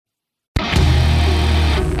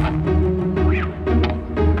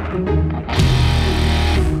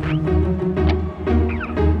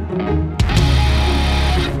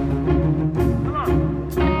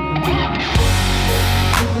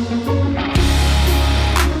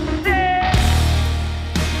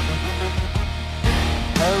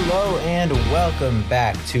Welcome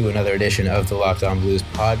back to another edition of the Locked On Blues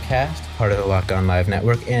podcast, part of the Locked On Live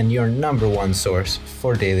Network and your number one source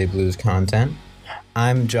for daily blues content.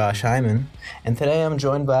 I'm Josh Hyman, and today I'm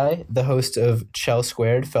joined by the host of Chell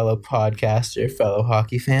Squared, fellow podcaster, fellow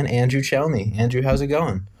hockey fan, Andrew Chelney. Andrew, how's it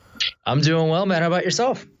going? I'm doing well, man. How about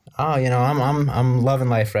yourself? Oh, I'm loving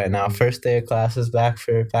life right now. First day of classes, back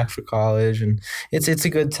for college, and it's a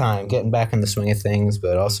good time getting back in the swing of things,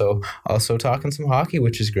 but also talking some hockey,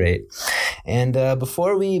 which is great. And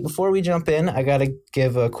before we jump in, I gotta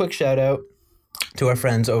give a quick shout out to our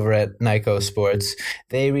friends over at Nyko Sports.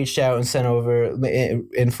 They reached out and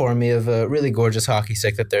informed me of a really gorgeous hockey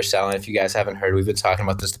stick that they're selling. If you guys haven't heard, we've been talking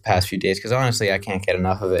about this the past few days because honestly, I can't get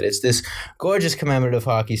enough of it. It's this gorgeous commemorative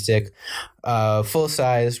hockey stick, full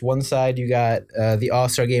size. One side you got the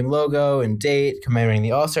All-Star Game logo and date commemorating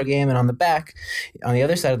the All-Star Game, and on the back, on the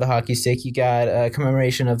other side of the hockey stick, you got a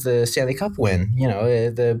commemoration of the Stanley Cup win. You know,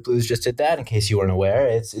 the Blues just did that. In case you weren't aware,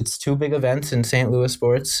 it's two big events in St. Louis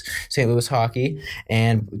sports, St. Louis hockey.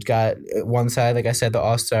 And we've got one side, like I said, the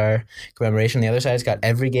All-Star commemoration. The other side's got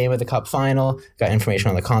every game of the Cup final, got information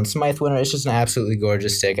on the Conn Smythe winner. It's just an absolutely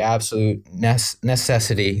gorgeous stick, absolute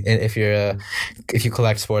necessity if you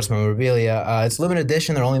collect sports memorabilia. It's limited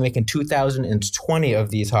edition. They're only making 2,020 of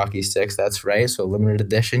these hockey sticks. That's right. So limited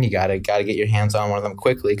edition. You gotta get your hands on one of them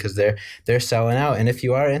quickly because they're selling out. And if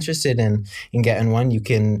you are interested in getting one, you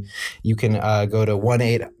can go to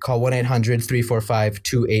call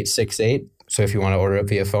 1-800-345-2868. So if you want to order it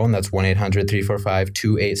via phone, that's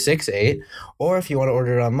 1-800-345-2868. Or if you want to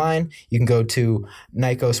order it online, you can go to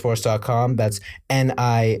NykoSports.com. That's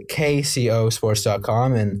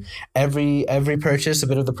NIKCO-sports.com. And every purchase, a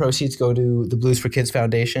bit of the proceeds go to the Blues for Kids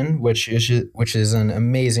Foundation, which is an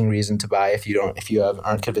amazing reason to buy if you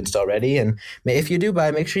aren't convinced already. And if you do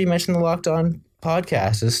buy, make sure you mention the Locked On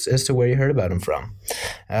podcast as to where you heard about him from.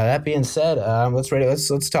 That being said,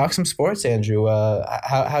 let's talk some sports, Andrew.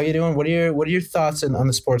 How you doing? What are your thoughts on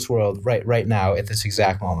the sports world right now at this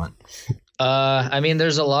exact moment?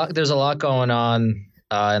 There's a lot going on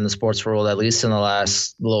in the sports world, at least in the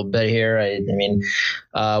last little bit here.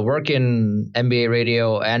 Working NBA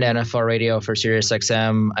radio and NFL radio for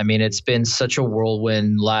SiriusXM. It's been such a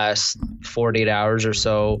whirlwind last 48 hours or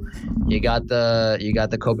so. You got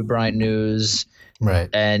the Kobe Bryant news, right?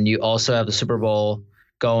 And you also have the Super Bowl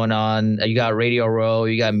going on. You got Radio Row,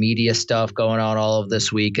 you got media stuff going on all of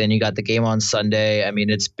this week, and you got the game on Sunday.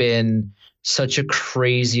 It's been such a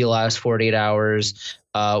crazy last 48 hours.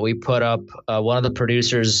 We put up one of the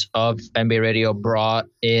producers of NBA Radio brought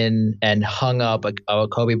in and hung up a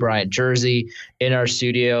Kobe Bryant jersey in our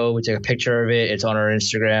studio. We took a picture of it. It's on our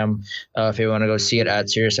Instagram. If you want to go see it at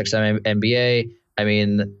SiriusXM NBA.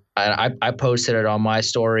 I posted it on my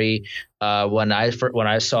story when I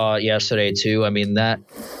saw it yesterday too.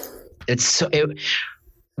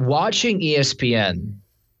 Watching ESPN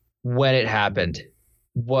when it happened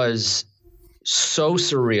was so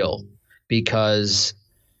surreal because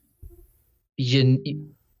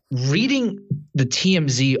reading the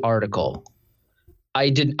TMZ article,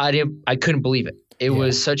 I couldn't believe it. It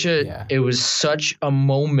was such a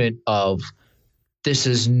moment of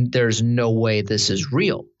there's no way this is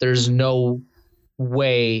real. There's no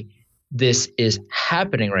way this is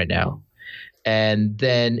happening right now. And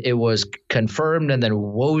then it was confirmed, and then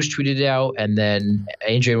Woj tweeted it out, and then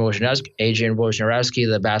Adrian Wojnarowski,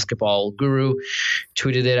 the basketball guru,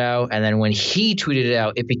 tweeted it out, and then when he tweeted it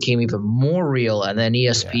out, it became even more real. And then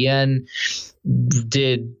ESPN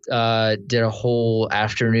did a whole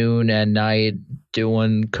afternoon and night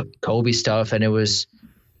doing Kobe stuff, and it was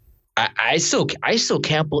I still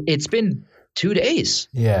can't believe it's been 2 days.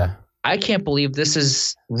 Yeah, I can't believe this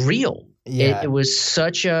is real. Yeah, it was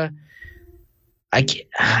such a. I'm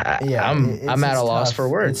at a loss for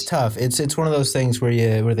words. It's tough. It's one of those things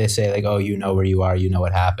where they say like, oh, you know where you are, you know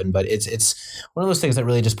what happened, but it's one of those things that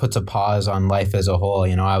really just puts a pause on life as a whole.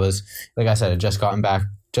 I was, like I said, just gotten back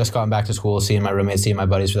to school, seeing my roommates, seeing my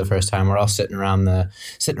buddies for the first time. We're all sitting around the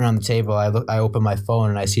table. I open my phone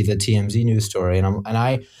and I see the TMZ news story, and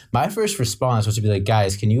my first response was to be like,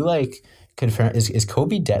 guys, can you confirm, is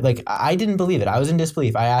Kobe dead? I didn't believe it. I was in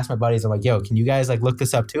disbelief. I asked my buddies, I'm like, yo, can you guys look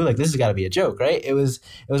this up too? This has got to be a joke, right? It was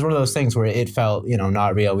one of those things where it felt,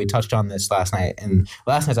 not real. We touched on this last night's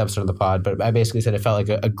episode of the pod, but I basically said it felt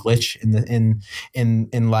like a glitch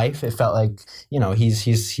in life. It felt like,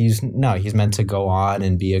 he's meant to go on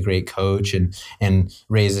and be a great coach and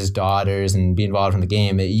raise his daughters and be involved in the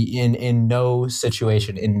game. In no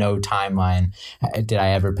situation, in no timeline did I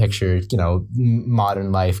ever picture,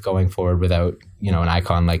 modern life going forward without, you know, an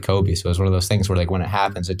icon like Kobe. So it was one of those things where, like, when it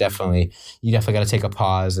happens, you definitely got to take a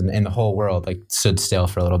pause, and the whole world like stood still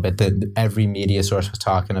for a little bit. Every media source was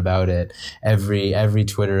talking about it, every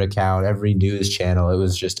Twitter account, every news channel. It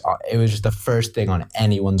was just the first thing on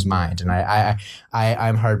anyone's mind. And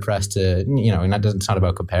I'm hard pressed to, you know, and it's not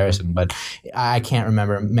about comparison, but I can't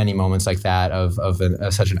remember many moments like that of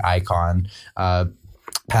such an icon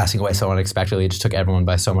passing away so unexpectedly. It just took everyone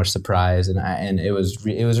by so much surprise, and it was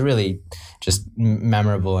really just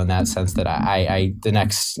memorable in that sense that I the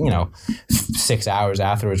next, you know, 6 hours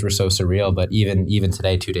afterwards were so surreal. But even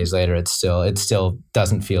today, 2 days later, it still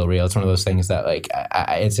doesn't feel real. It's one of those things that, like,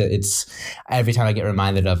 it's every time I get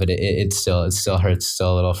reminded of it, it still hurts,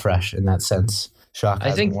 still a little fresh in that sense. Shock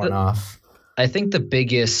hasn't worn off. I think the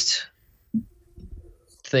biggest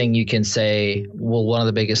thing you can say, well, one of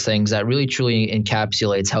the biggest things that really truly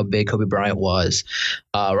encapsulates how big Kobe Bryant was.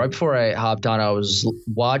 Right before I hopped on, I was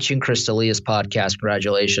watching Chris D'Elia's podcast.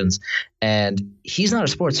 Congratulations. And he's not a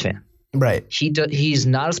sports fan. Right. He's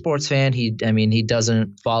not a sports fan. He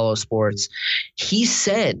doesn't follow sports. He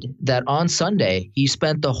said that on Sunday he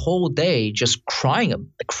spent the whole day just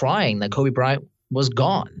crying that Kobe Bryant was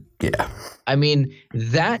gone. Yeah. I mean,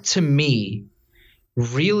 that to me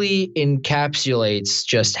really encapsulates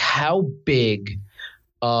just how big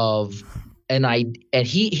of and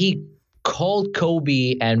he called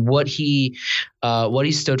Kobe and what he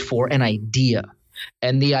stood for an idea.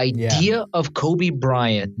 And the idea of Kobe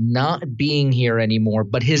Bryant not being here anymore,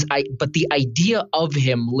 but the idea of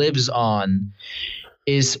him lives on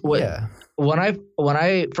is what when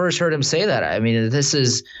I first heard him say that, I mean, this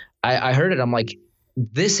is I heard it, I'm like,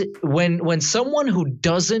 this when someone who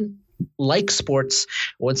doesn't like sports,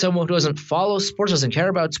 when someone who doesn't follow sports, doesn't care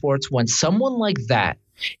about sports, when someone like that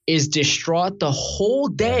is distraught the whole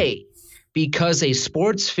day because a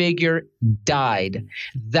sports figure died,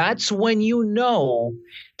 that's when you know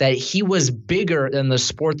that he was bigger than the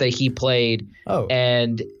sport that he played. Oh.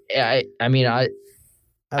 And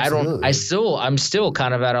I'm still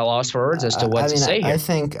kind of at a loss for words as to what to say here.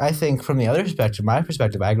 I think from the other perspective, my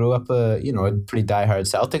perspective, I grew up a pretty diehard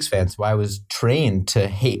Celtics fan, so I was trained to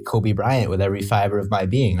hate Kobe Bryant with every fiber of my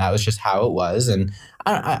being. That was just how it was, and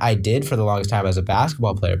I did for the longest time as a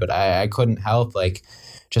basketball player, but I couldn't help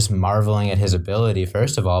just marveling at his ability,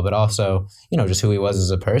 first of all, but also, just who he was as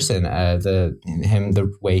a person,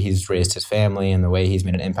 the way he's raised his family and the way he's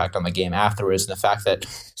made an impact on the game afterwards, and the fact that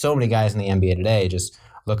so many guys in the NBA today just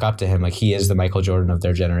look up to him like he is the Michael Jordan of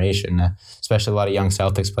their generation. Especially a lot of young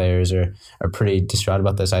Celtics players are pretty distraught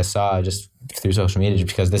about this. I saw just through social media, just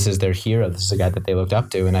because this is their hero. This is a guy that they looked up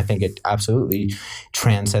to, and I think it absolutely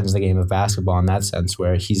transcends the game of basketball in that sense,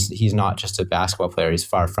 where he's not just a basketball player. He's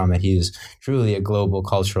far from it. He's truly a global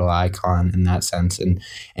cultural icon in that sense,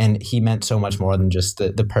 and he meant so much more than just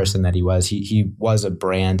the person that he was. He was a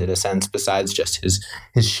brand in a sense, besides just his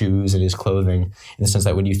shoes and his clothing. In the sense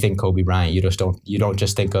that when you think Kobe Bryant, you don't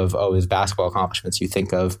just think of his basketball accomplishments. You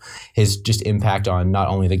think of his just impact on not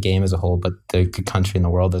only the game as a whole, but the country and the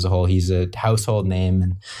world as a whole. He's a household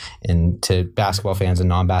name, and to basketball fans and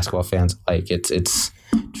non-basketball fans alike, it's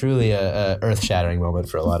truly a earth-shattering moment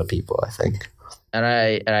for a lot of people, I think. And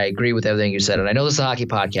I agree with everything you said. And I know this is a hockey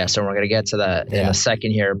podcast, and we're going to get to that in a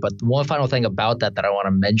second here. But one final thing about that I want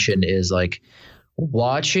to mention is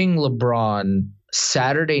watching LeBron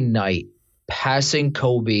Saturday night passing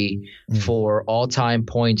Kobe for all-time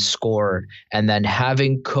points scored, and then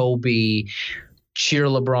having Kobe cheer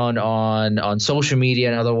LeBron on social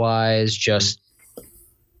media and otherwise, just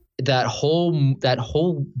that whole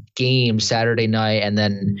game Saturday night, and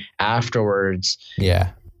then afterwards,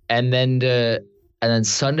 and then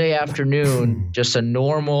Sunday afternoon, just a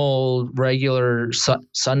normal regular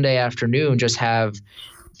Sunday afternoon, just have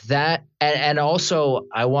that, and also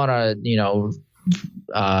I want to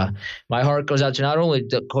my heart goes out to not only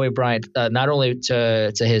to Kobe Bryant, not only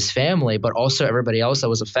to his family, but also everybody else that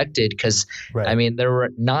was affected. Because I mean, there were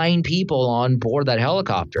 9 people on board that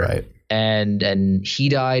helicopter, and he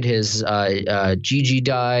died. His Gigi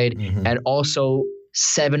died, and also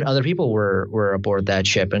 7 other people were aboard that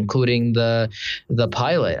ship, including the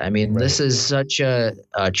pilot. I mean, this is such a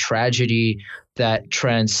tragedy that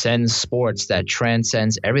transcends sports, that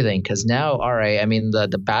transcends everything. Because now, all right, I mean, the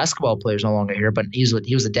basketball player's no longer here, but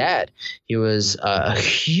he was a dad. He was a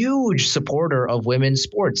huge supporter of women's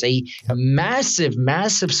sports, a massive,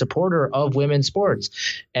 massive supporter of women's sports.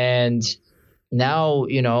 And now,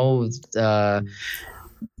 I'm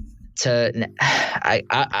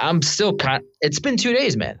still it's been 2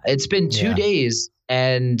 days, man. It's been 2 days,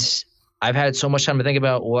 and I've had so much time to think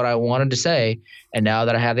about what I wanted to say. And now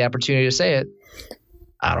that I have the opportunity to say it,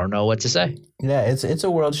 I don't know what to say. Yeah, it's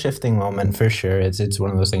a world shifting moment for sure. It's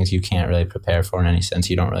one of those things you can't really prepare for in any sense.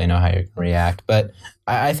 You don't really know how you're going to react. But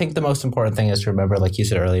I think the most important thing is to remember, like you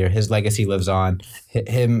said earlier, his legacy lives on.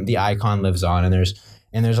 Him, the icon, lives on, and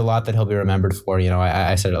there's a lot that he'll be remembered for. You know,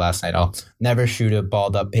 I said it last night. I'll never shoot a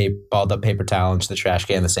balled up paper towel into the trash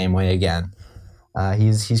can the same way again.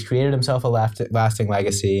 He's created himself a lasting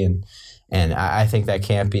legacy, and I think that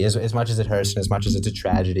can't be, as much as it hurts and as much as it's a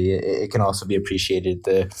tragedy, it can also be appreciated,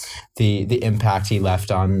 the impact he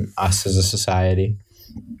left on us as a society.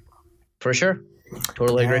 For sure.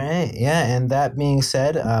 Totally agree. All right. Yeah, and that being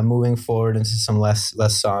said, moving forward into some less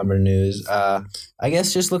somber news, I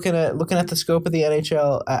guess just looking at the scope of the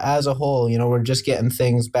NHL as a whole, you know, we're just getting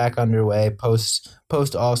things back underway post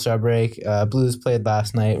All-Star break. Blues played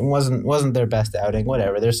last night. Wasn't their best outing.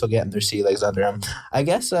 Whatever. They're still getting their sea legs under them. I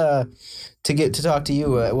guess to talk to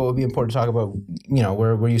you, what would be important to talk about? You know,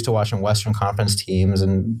 we're used to watching Western Conference teams,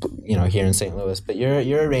 and you know, here in St. Louis, but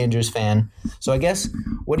you're a Rangers fan, so I guess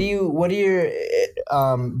what are your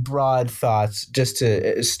broad thoughts, just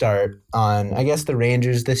to start, on I guess the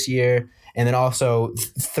Rangers this year, and then also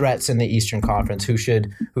threats in the Eastern Conference? Who should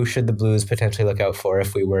the Blues potentially look out for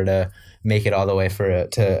if we were to make it all the way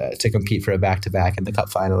to compete for a back-to-back in the Cup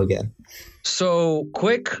final again? So,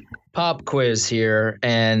 quick pop quiz here,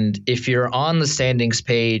 and if you're on the standings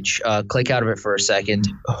page, click out of it for a second.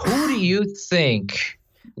 Who do you think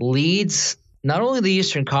leads not only the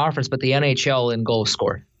Eastern Conference but the NHL in goals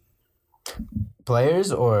scored?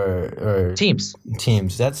 Players or teams?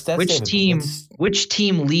 Teams. That's which team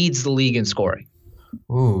leads the league in scoring?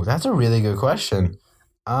 Ooh, that's a really good question.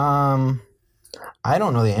 I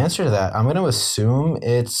don't know the answer to that. I'm going to assume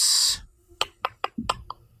it's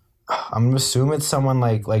someone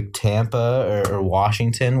like Tampa or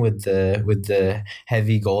Washington with the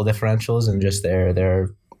heavy goal differentials and just their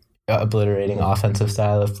obliterating offensive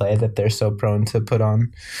style of play that they're so prone to put on.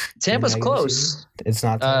 Tampa's close. It's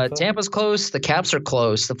not Tampa? Tampa's close. The Caps are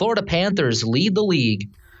close. The Florida Panthers lead the league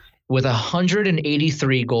with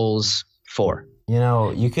 183 goals for. You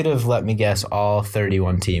know, you could have let me guess all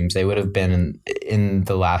 31 teams. They would have been in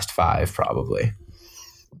the last 5 probably.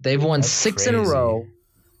 They've won 6 in a row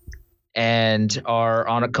and are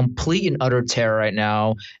on a complete and utter tear right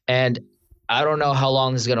now. And I don't know how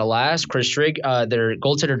long this is going to last. Their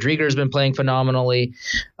goaltender Drieger has been playing phenomenally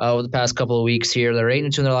over the past couple of weeks here. They're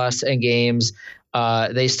 8-2 in their last 10 games.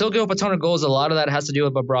 They still give up a ton of goals. A lot of that has to do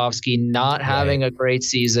with Bobrovsky not having a great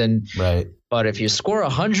season. Right. But if you score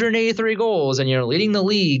 183 goals and you're leading the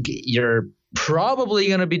league, you're probably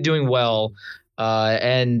going to be doing well.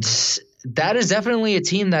 And that is definitely a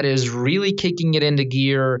team that is really kicking it into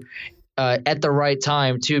gear at the right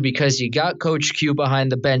time, too, because you got Coach Q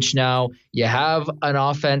behind the bench now. You have an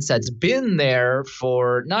offense that's been there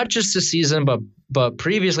for not just the season, but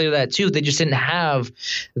previously to that, too. They just didn't have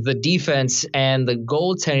the defense and the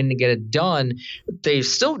goaltending to get it done. They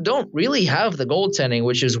still don't really have the goaltending,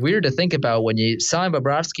 which is weird to think about when you sign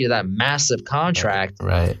Bobrovsky to that massive contract.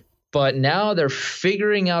 Right. But now they're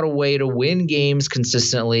figuring out a way to win games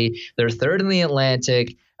consistently. They're third in the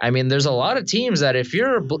Atlantic. I mean, there's a lot of teams that if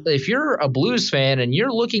you're a Blues fan and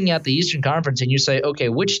you're looking at the Eastern Conference and you say, okay,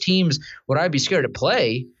 which teams would I be scared to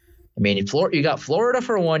play? I mean, you got Florida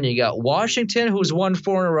for one. You got Washington, who's won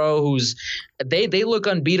 4 in a row. They look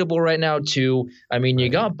unbeatable right now too. I mean, you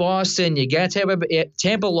got Boston. You got Tampa.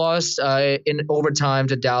 Tampa lost in overtime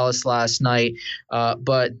to Dallas last night,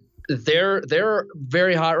 but they're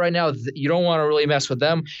very hot right now. You don't want to really mess with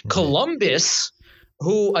them. Right. Columbus,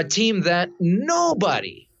 a team that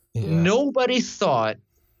nobody thought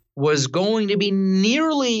was going to be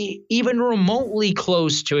nearly even remotely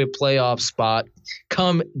close to a playoff spot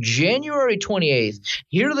come January 28th.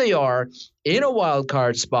 Here they are in a wild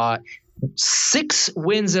card spot, 6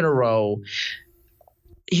 wins in a row.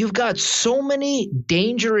 You've got so many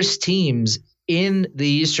dangerous teams in the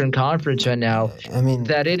Eastern Conference right now. I mean,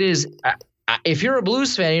 that it is if you're a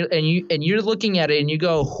Blues fan and you're looking at it and you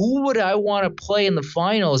go, who would I want to play in the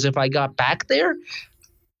finals if I got back there?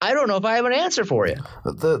 I don't know if I have an answer for you.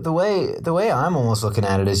 The way I'm almost looking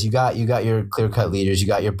at it is you got your clear-cut leaders. You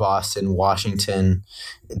got your Boston, Washington,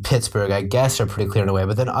 Pittsburgh, I guess, are pretty clear in a way.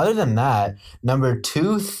 But then other than that, number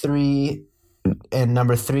 2, 3, and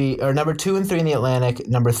number 2 and 3 in the Atlantic,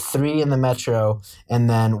 number 3 in the Metro, and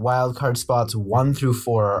then wild card spots 1 through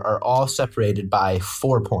 4 are all separated by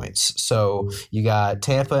 4 points. So you got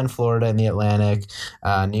Tampa and Florida in the Atlantic,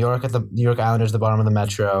 New York Islanders at the bottom of the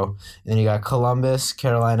Metro, and then you got Columbus,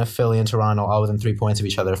 Carolina, Philly, and Toronto all within 3 points of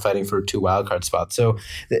each other, fighting for 2 wild card spots. So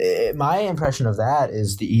my impression of that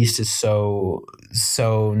is the East is so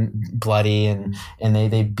bloody, and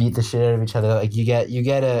they beat the shit out of each other. Like you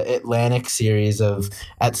get a Atlantic series of,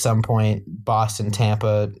 at some point, Boston,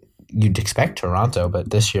 Tampa. You'd expect Toronto,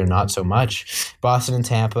 but this year not so much. Boston and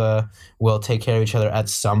Tampa will take care of each other at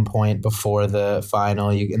some point before the final.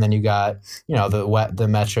 And then you got, the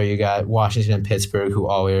Metro. You got Washington and Pittsburgh, who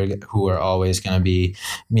are always going to be,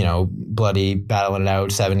 bloody, battling it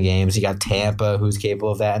out 7 games. You got Tampa, who's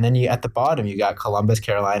capable of that, and then at the bottom you got Columbus,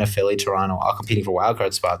 Carolina, Philly, Toronto, all competing for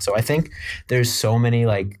wildcard spots. So I think there's so many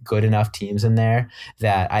good enough teams in there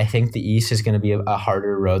that I think the East is going to be a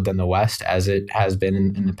harder road than the West, as it has been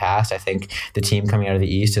in the past. I think the team coming out of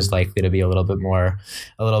the East is likely to be a little bit more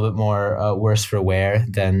worse for wear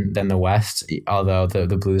than the West, although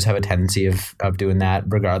the Blues have a tendency of doing that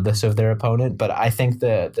regardless of their opponent. But I think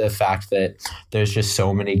the fact that there's just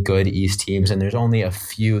so many good East teams, and there's only a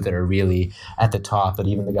few that are really at the top, that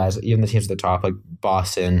even the teams at the top, like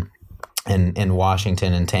Boston and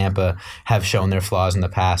Washington and Tampa, have shown their flaws in the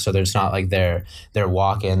past. So there's not like they're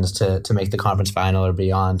walk-ins to make the conference final or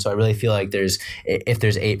beyond. So I really feel like if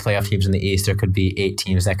there's 8 playoff teams in the East, there could be 8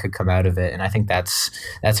 teams that could come out of it. And I think that's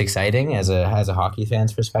exciting as a hockey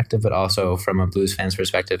fan's perspective, but also from a Blues fan's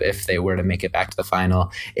perspective. If they were to make it back to the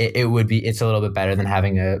final, it's a little bit better than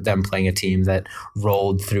having them playing a team that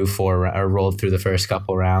rolled through the first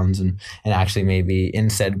couple rounds and actually maybe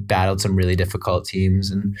instead battled some really difficult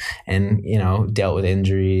teams and dealt with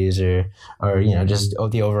injuries or just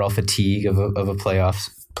the overall fatigue of a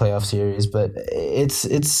playoff series. But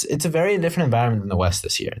it's a very different environment than the West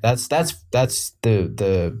this year. That's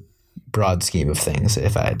the broad scheme of things,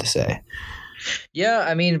 if I had to say. Yeah,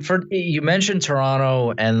 I mean, you mentioned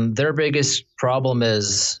Toronto, and their biggest problem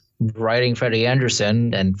is riding Freddie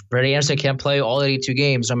Andersen, and Freddie Andersen can't play all 82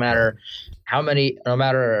 games, no matter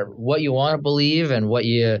what you want to believe and what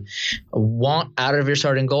you want out of your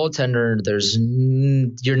starting goaltender.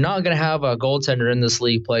 You're not going to have a goaltender in this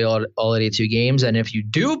league play all 82 games. And if you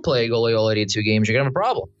do play goalie all 82 games, you're going to have a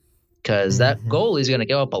problem, because that goalie is going to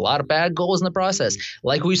give up a lot of bad goals in the process.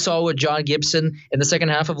 Like we saw with John Gibson in the second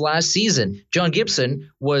half of last season. John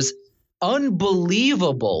Gibson was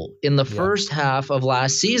unbelievable in the first half of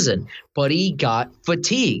last season, but he got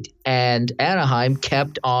fatigued, and Anaheim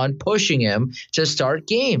kept on pushing him to start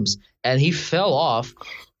games, and he fell off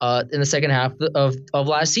in the second half of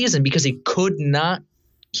last season because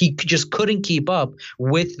he just couldn't keep up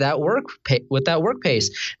with that work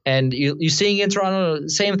pace. And you're seeing in Toronto,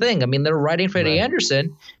 same thing. I mean, they're riding Freddie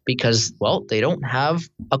Andersen because, well, they don't have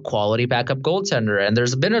a quality backup goaltender. And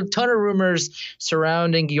there's been a ton of rumors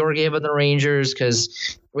surrounding Georgiev and the Rangers,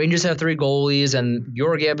 because Rangers have 3 goalies, and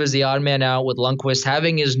Georgiev is the odd man out, with Lundqvist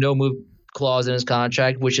having his no-move clause in his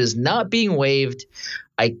contract, which is not being waived.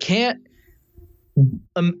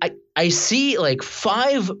 I see like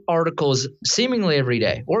 5 articles seemingly every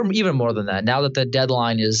day, or even more than that, now that the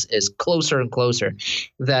deadline is closer and closer,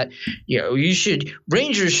 that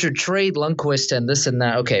Rangers should trade Lundqvist and this and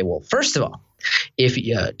that. Okay, well, first of all, if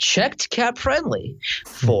you checked Cap Friendly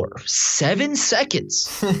for 7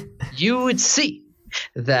 seconds, you would see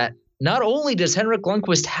that not only does Henrik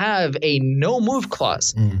Lundqvist have a no-move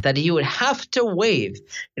clause that he would have to waive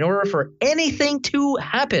in order for anything to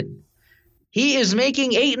happen, he is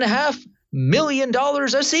making $8.5 million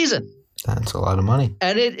a season. That's a lot of money.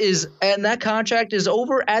 And that contract is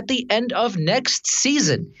over at the end of next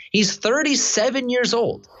season. He's 37 years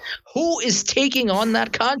old. Who is taking on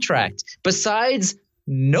that contract besides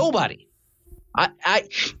nobody?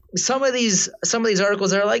 Some of these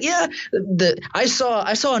articles are like, I saw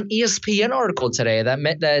an ESPN article today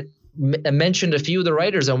that mentioned a few of the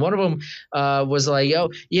writers, and one of them was like,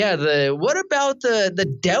 what about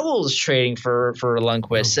the Devils trading for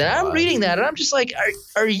Lundqvist? And I'm reading that, and I'm just like,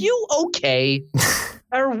 are you okay?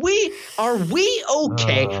 Are we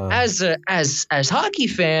okay as hockey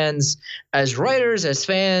fans, as writers, as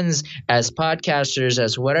fans, as podcasters,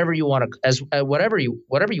 as whatever you want to, as whatever you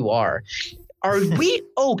are we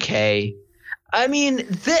okay? I mean,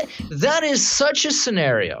 that is such a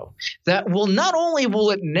scenario that not only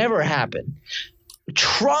will it never happen,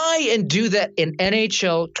 Try and do that in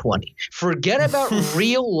NHL 20. Forget about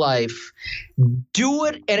real life. Do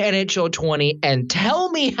it in NHL 20 and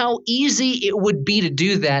tell me how easy it would be to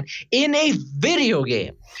do that in a video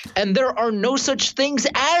game. And there are no such things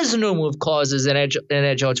as no move clauses in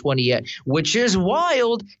NHL 20 yet, which is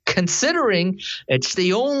wild considering it's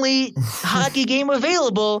the only hockey game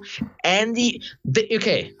available. And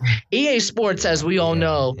EA Sports, as we all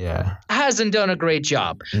know, hasn't done a great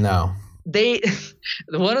job. No.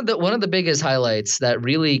 One of the biggest highlights that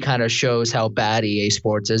really kind of shows how bad EA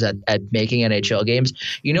Sports is at making NHL games.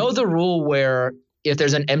 You know the rule where if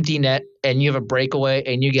there's an empty net and you have a breakaway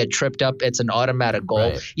and you get tripped up, it's an automatic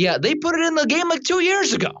goal. Right. Yeah, they put it in the game like 2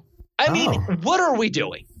 years ago. I mean, what are we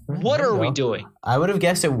doing? What are we doing? I would have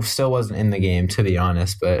guessed it still wasn't in the game, to be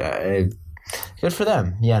honest, but good for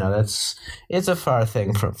them. Yeah, no, it's a far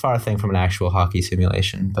thing from an actual hockey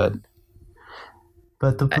simulation, but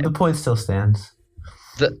the point still stands.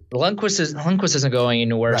 The Lundqvist isn't going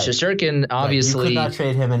anywhere. Right. Shesterkin obviously. You could not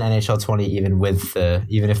trade him in NHL 20 even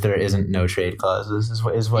if there isn't no trade clauses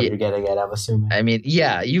is what you're getting at. I'm assuming. I mean,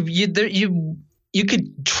 yeah, you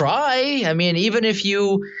could try. I mean, even if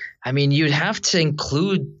you'd have to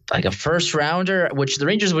include like a first rounder, which the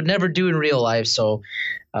Rangers would never do in real life. So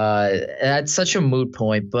that's such a moot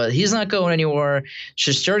point, but he's not going anywhere.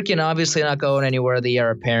 Shesterkin obviously not going anywhere. The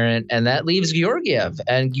heir apparent, and that leaves Georgiev.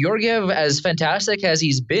 And Georgiev, as fantastic as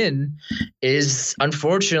he's been, is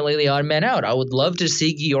unfortunately the odd man out. I would love to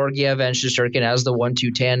see Georgiev and Shesterkin as the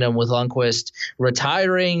 1-2 tandem, with Lundqvist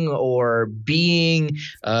retiring or being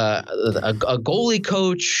a goalie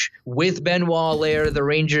coach with Benoit Allaire, the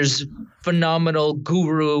Rangers' phenomenal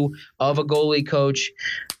guru of a goalie coach.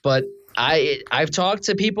 But I've talked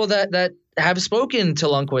to people that have spoken to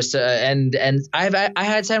Lundqvist, and I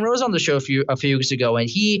had Sam Rose on the show a few weeks ago, and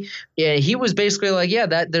he was basically like,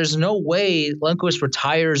 that there's no way Lundqvist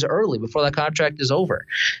retires early before that contract is over.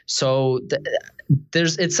 So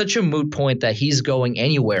it's such a moot point that he's going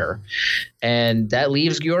anywhere, and that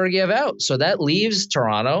leaves Georgiev out. So that leaves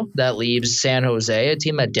Toronto, that leaves San Jose, a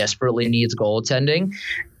team that desperately needs goaltending.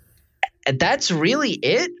 And that's really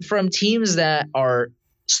it from teams that are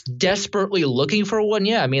desperately looking for one.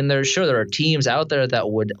 Yeah, I mean, there are teams out there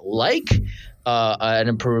that would like an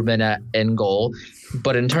improvement in goal,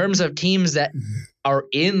 but in terms of teams that are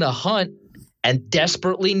in the hunt and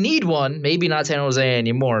desperately need one, maybe not San Jose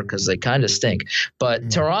anymore because they kind of stink,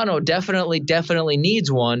 but Toronto definitely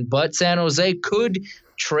needs one. But San Jose could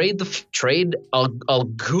trade a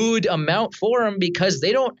good amount for him because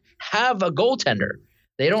they don't have a goaltender.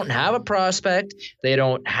 They don't have a prospect. They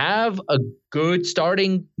don't have a good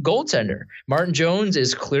starting goaltender. Martin Jones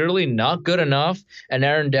is clearly not good enough, and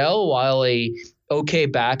Aaron Dell, while a okay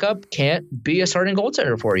backup, can't be a starting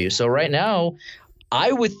goaltender for you. So right now,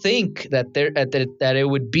 I would think that that it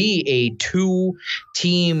would be a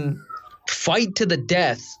 2-team fight to the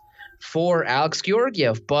death for Alex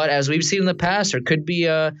Georgiev. But as we've seen in the past, there could be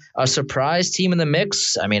a surprise team in the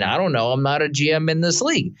mix. I mean, I don't know. I'm not a GM in this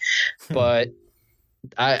league, but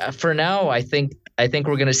for now, I think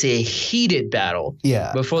we're going to see a heated battle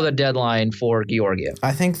before the deadline for Georgiev.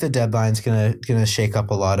 I think the deadline's gonna shake up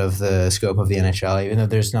a lot of the scope of the NHL. Even though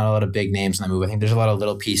there's not a lot of big names in the move, I think there's a lot of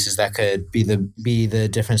little pieces that could be the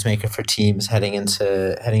difference maker for teams heading into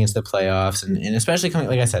the playoffs, and especially coming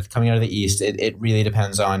out of the East. It really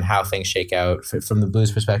depends on how things shake out from the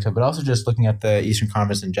Blues' perspective, but also just looking at the Eastern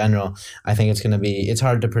Conference in general. I think it's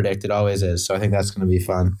hard to predict. It always is. So I think that's going to be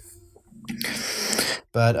fun.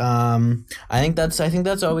 But I think that's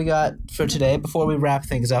all we got for today. Before we wrap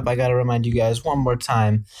things up, I got to remind you guys one more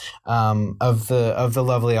time of the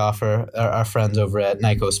lovely offer our friends over at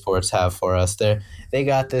Nyko Sports have for us. They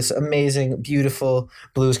got this amazing, beautiful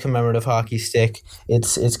Blues commemorative hockey stick.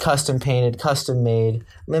 It's custom painted, custom made,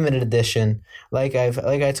 limited edition. Like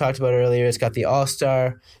I talked about earlier, it's got the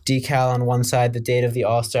All-Star decal on one side, the date of the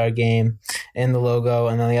All-Star game, and the logo,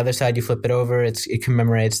 and on the other side, you flip it over. It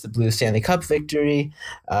commemorates the Blues Stanley Cup victory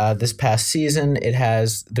this past season. It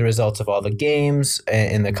has the results of all the games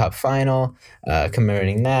in the Cup final,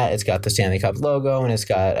 commemorating that. It's got the Stanley Cup logo, and it's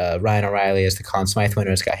got Ryan O'Reilly as the Conn Smythe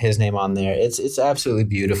winner. It's got his name on there. It's absolutely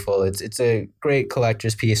beautiful. It's a great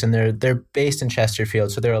collector's piece, and they're based in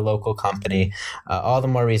Chesterfield, so they're a local company. All the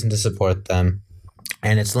more reason to support them.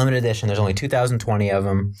 And it's limited edition. There's only 2,020 of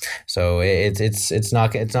them, so it's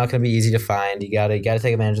not going to be easy to find. You gotta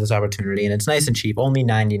take advantage of this opportunity, and it's nice and cheap. Only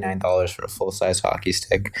 $99 for a full size hockey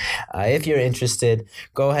stick. If you're interested,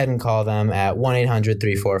 go ahead and call them at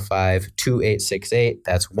 1-800-345-2868.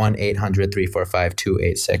 That's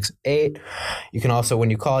 1-800-345-2868. You can also, when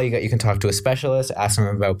you call, you can talk to a specialist, ask them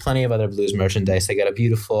about plenty of other Blues merchandise. They got a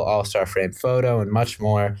beautiful all-star frame photo and much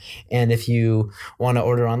more. And if you want to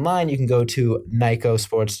order online, you can go to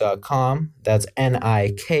NIKCOsports.com. That's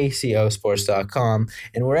NIKCO Sports.com.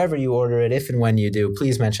 And wherever you order it, if and when you do,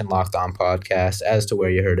 please mention Locked On Podcast as to where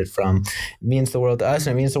you heard it from. It means the world to us,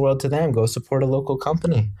 and it means the world to them. Go support a local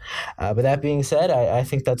company. But that being said, I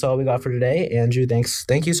think that's all we got for today. Andrew,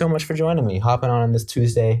 thank you so much for joining me, hopping on this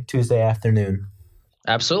Tuesday afternoon.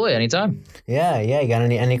 Absolutely, anytime. Yeah. You got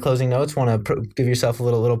any closing notes? Want to give yourself a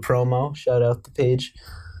little promo? Shout out the page.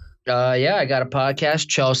 I got a podcast,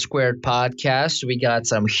 Chell Squared Podcast. We got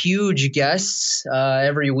some huge guests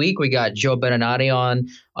every week. We got Joe Beninati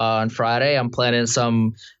on Friday. I'm planning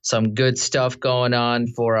some good stuff going on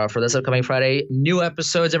for this upcoming Friday. New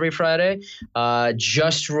episodes every Friday.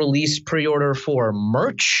 Just released pre-order for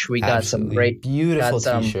merch. We got some great, beautiful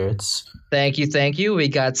t-shirts. Thank you. We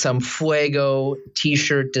got some Fuego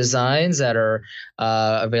t-shirt designs that are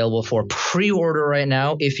available for pre-order right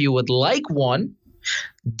now. If you would like one,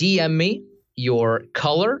 DM me your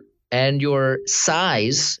color and your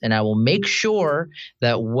size, and I will make sure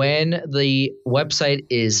that when the website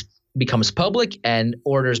becomes public and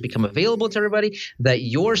orders become available to everybody, that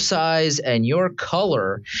your size and your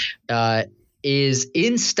color is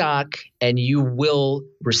in stock and you will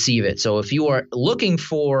receive it. So if you are looking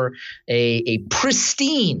for a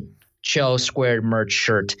pristine Chell Squared merch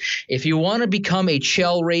shirt, if you want to become a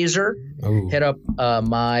Chell Raiser, hit up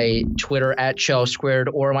my Twitter at Chell Squared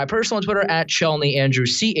or my personal Twitter at Chelney Andrew,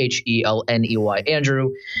 CHELNEY Andrew,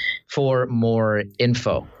 for more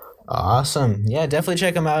info. Awesome. Yeah, definitely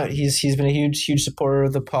check him out. He's been a huge supporter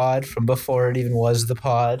of the pod from before it even was the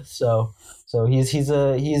pod. So he's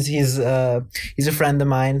a friend of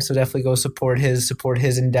mine. So definitely go support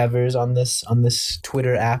his endeavors on this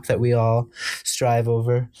Twitter app that we all strive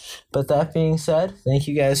over. But that being said, thank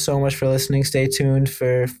you guys so much for listening. Stay tuned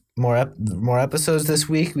for more episodes this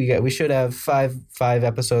week. We should have five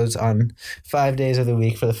episodes on 5 days of the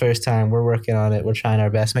week for the first time. We're working on it. We're trying our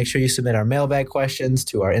best. Make sure you submit our mailbag questions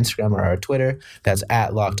to our Instagram or our Twitter. That's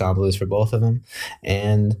at Locked On Blues for both of them.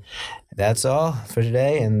 And that's all for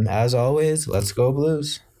today. And as always, let's go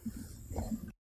Blues.